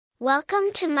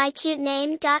Welcome to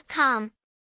mycutename.com.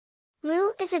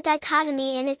 Rue is a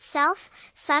dichotomy in itself,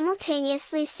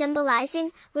 simultaneously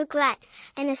symbolizing regret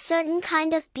and a certain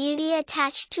kind of beauty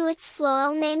attached to its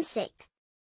floral namesake.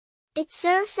 It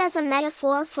serves as a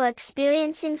metaphor for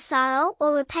experiencing sorrow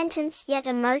or repentance yet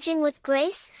emerging with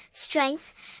grace,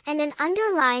 strength, and an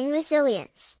underlying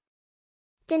resilience.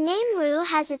 The name rue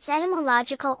has its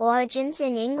etymological origins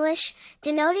in English,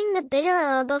 denoting the bitter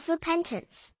herb of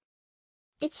repentance.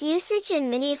 Its usage in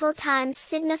medieval times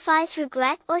signifies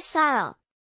regret or sorrow.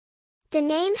 The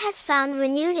name has found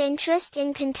renewed interest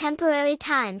in contemporary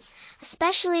times,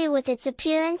 especially with its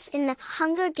appearance in the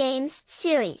Hunger Games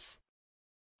series.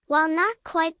 While not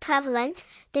quite prevalent,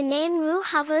 the name Rue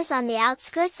hovers on the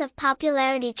outskirts of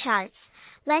popularity charts,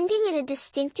 lending it a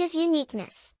distinctive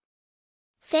uniqueness.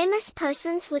 Famous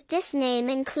persons with this name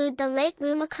include the late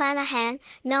Rue McClanahan,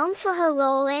 known for her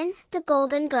role in The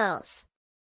Golden Girls.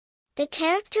 The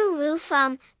character Rue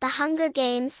from The Hunger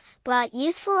Games brought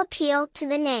youthful appeal to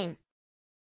the name.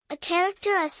 A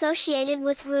character associated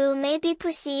with Rue may be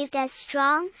perceived as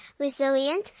strong,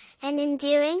 resilient, and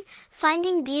endearing,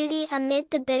 finding beauty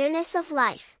amid the bitterness of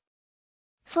life.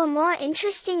 For more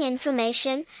interesting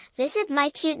information, visit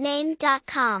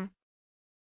mycutename.com.